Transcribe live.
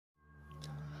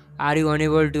Are you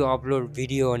unable to upload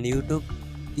video on YouTube?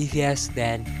 If yes,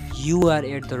 then you are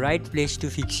at the right place to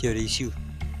fix your issue.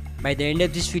 By the end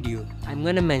of this video, I'm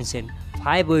gonna mention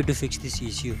 5 ways to fix this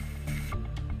issue.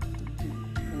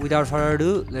 Without further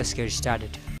ado, let's get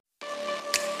started.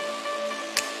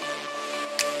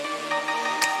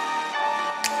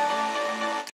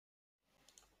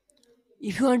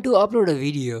 If you want to upload a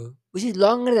video which is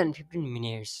longer than 15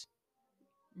 minutes,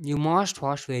 you must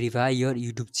first verify your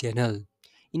YouTube channel.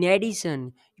 In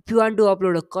addition, if you want to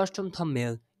upload a custom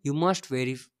thumbnail, you must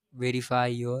verify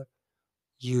your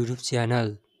YouTube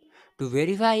channel. To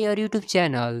verify your YouTube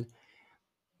channel,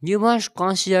 you must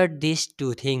consider these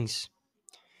two things.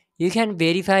 You can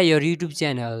verify your YouTube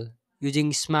channel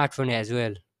using smartphone as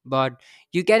well, but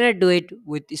you cannot do it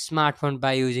with smartphone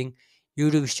by using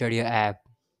YouTube Studio app.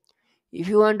 If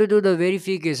you want to do the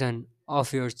verification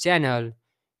of your channel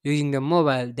using the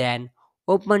mobile, then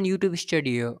open YouTube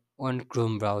Studio on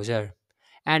Chrome browser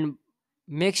and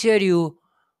make sure you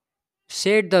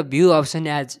set the view option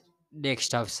as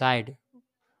desktop side.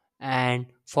 And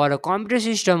for a computer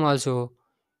system also,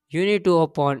 you need to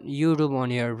open YouTube on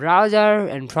your browser,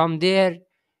 and from there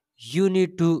you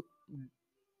need to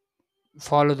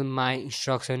follow my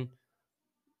instruction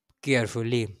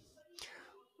carefully.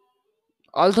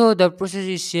 Although the process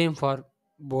is same for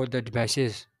both the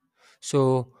devices.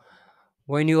 So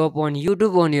when you open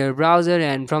YouTube on your browser,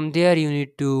 and from there you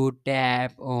need to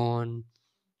tap on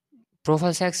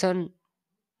profile section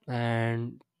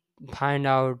and find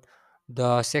out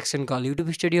the section called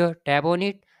YouTube Studio, tap on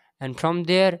it, and from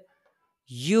there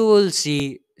you will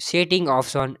see setting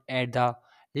option at the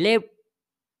left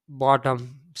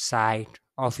bottom side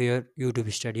of your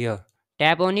YouTube Studio.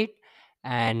 Tap on it,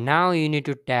 and now you need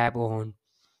to tap on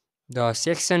the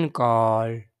section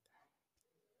called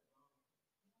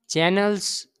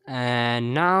channels,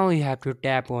 and now you have to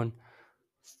tap on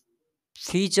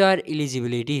feature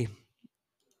eligibility.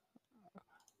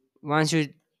 Once you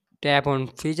tap on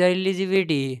feature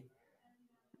eligibility,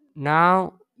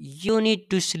 now you need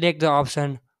to select the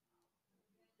option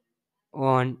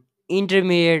on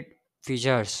intermediate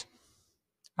features.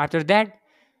 After that,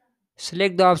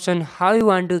 select the option how you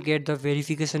want to get the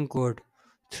verification code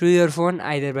through your phone,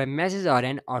 either by message or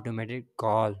an automated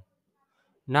call.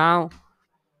 Now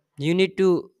you need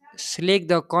to select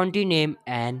the country name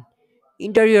and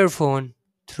enter your phone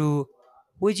through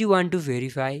which you want to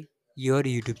verify your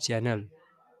YouTube channel.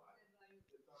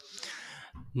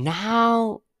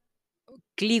 Now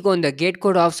click on the get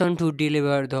code option to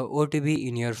deliver the OTP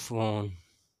in your phone.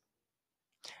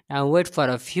 Now wait for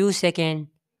a few seconds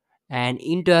and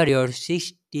enter your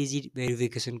 6 digit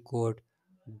verification code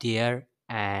there,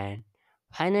 and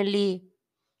finally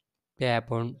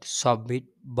tap on submit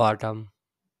button,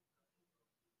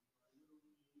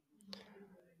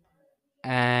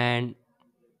 and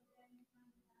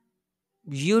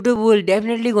YouTube will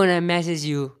definitely gonna message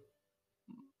you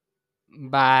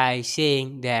by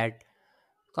saying that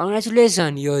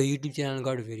congratulations, your YouTube channel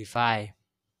got verified.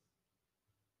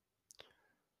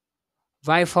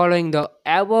 By following the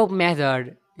above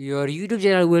method, your YouTube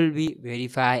channel will be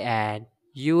verified and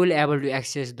you will able to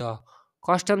access the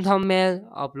custom thumbnail,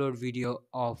 upload video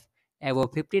of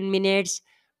above 15 minutes,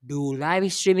 do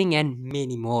live streaming and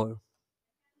many more.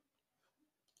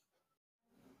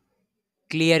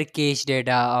 Clear cache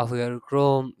data of your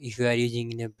Chrome if you are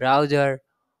using in a browser.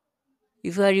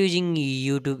 If you are using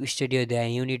YouTube Studio,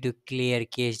 then you need to clear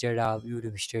cache data of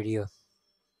YouTube Studio.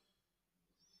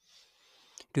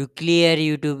 To clear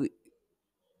YouTube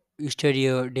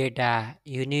Studio data,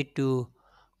 you need to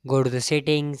go to the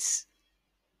settings,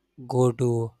 go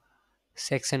to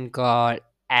section called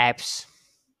apps,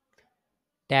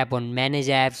 tap on manage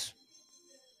apps,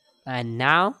 and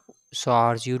now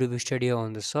search YouTube Studio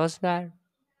on the search bar.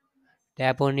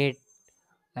 Tap on it,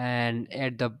 and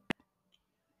at the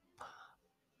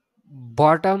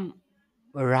bottom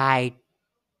right,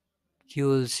 you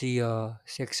will see a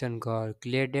section called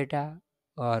clear data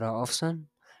or a option.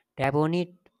 Tap on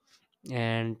it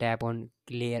and tap on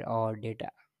clear all data.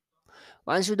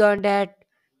 Once you done that,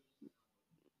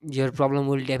 your problem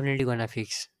will definitely gonna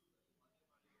fix.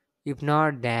 If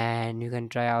not, then you can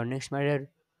try our next method.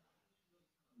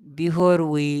 Before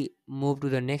we move to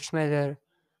the next method,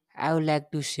 I would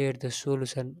like to share the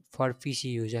solution for PC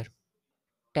user.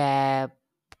 Tap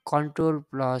Ctrl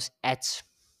plus H.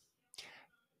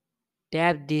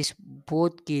 Tap this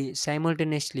both key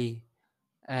simultaneously,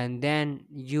 and then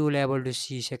you will able to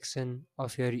see section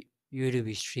of your YouTube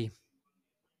history.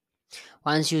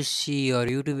 Once you see your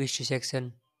YouTube history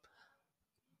section,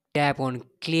 tap on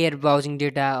clear browsing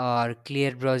data or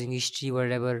clear browsing history,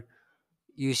 whatever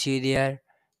you see there,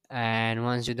 And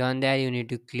once you done that, you need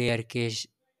to clear cache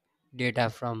data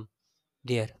from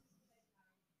there.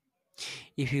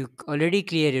 If you already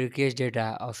clear your cache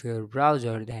data of your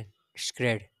browser, then it's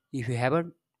great. If you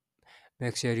haven't,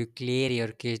 make sure you clear your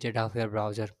cache data of your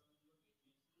browser.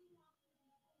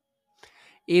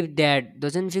 If that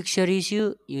doesn't fix your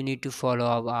issue, you need to follow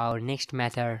up our next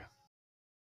method.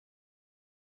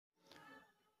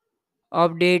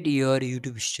 Update your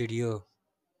YouTube Studio.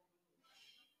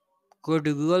 Go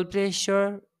to Google Play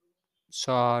Store,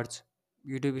 search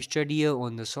YouTube Studio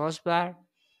on the search bar,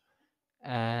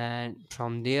 and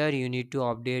from there you need to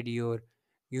update your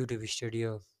YouTube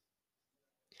Studio.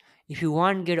 If you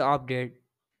want get update,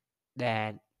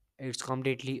 then it's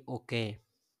completely okay.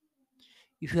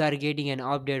 If you are getting an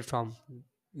update from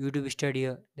YouTube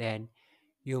Studio, then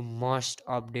you must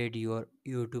update your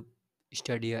YouTube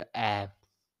Studio app.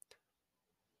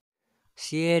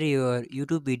 Share your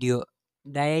YouTube video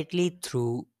directly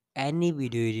through any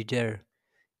video editor.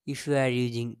 If you are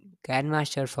using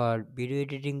KineMaster for video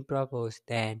editing purpose,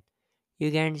 then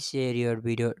you can share your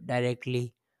video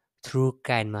directly through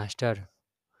KineMaster.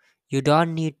 You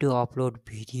don't need to upload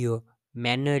video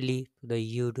manually to the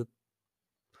YouTube.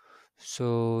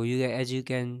 So as you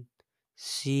can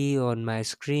see on my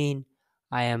screen,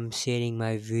 I am sharing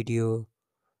my video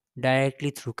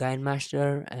directly through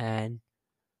KineMaster, and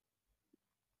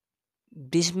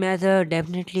this method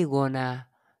definitely gonna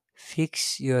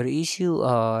fix your issue,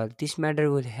 or this method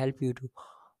will help you to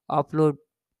upload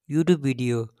YouTube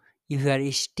video if you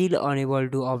are still unable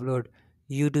to upload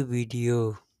YouTube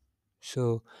video.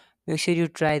 So make sure you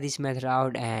try this method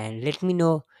out and let me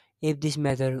know if this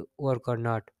method work or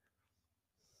not.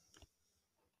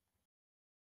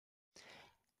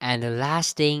 And the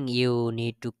last thing you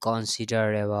need to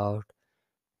consider about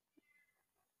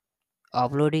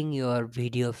uploading your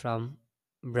video from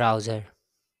browser.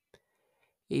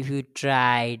 If you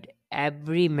tried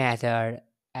every method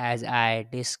as I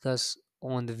discussed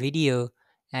on the video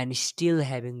and still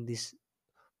having this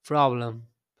problem,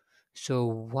 so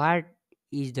what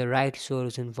is the right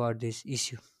solution for this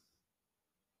issue?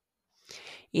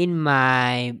 In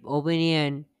my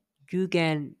opinion, you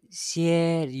can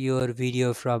share your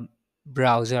video from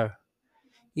browser.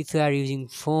 If you are using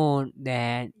phone,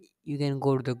 then you can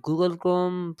go to the Google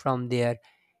Chrome. From there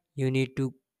you need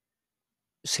to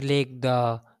select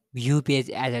the view page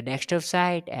as a desktop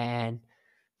site, and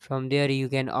from there you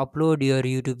can upload your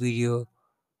YouTube video.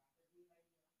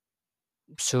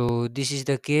 So this is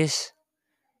the case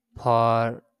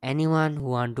for anyone who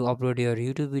want to upload your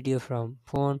YouTube video from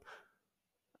phone.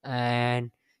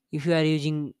 And if you are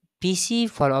using PC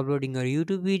for uploading your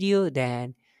YouTube video,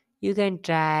 then you can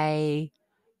try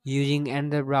using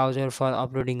another browser for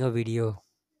uploading a video.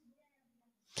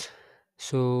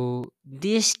 So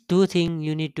these two things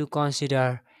you need to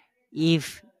consider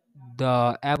if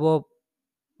the above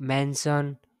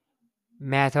mentioned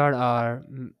method or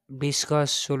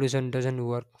discussed solution doesn't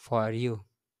work for you.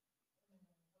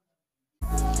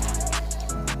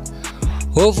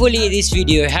 Hopefully this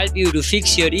video helped you to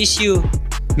fix your issue.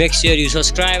 Make sure you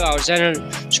subscribe our channel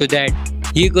so that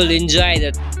you will enjoy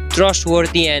the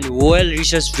trustworthy and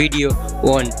well-researched video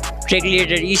on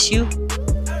tech-related issue.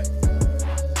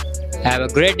 Have a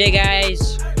great day,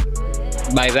 guys.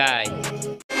 Bye bye.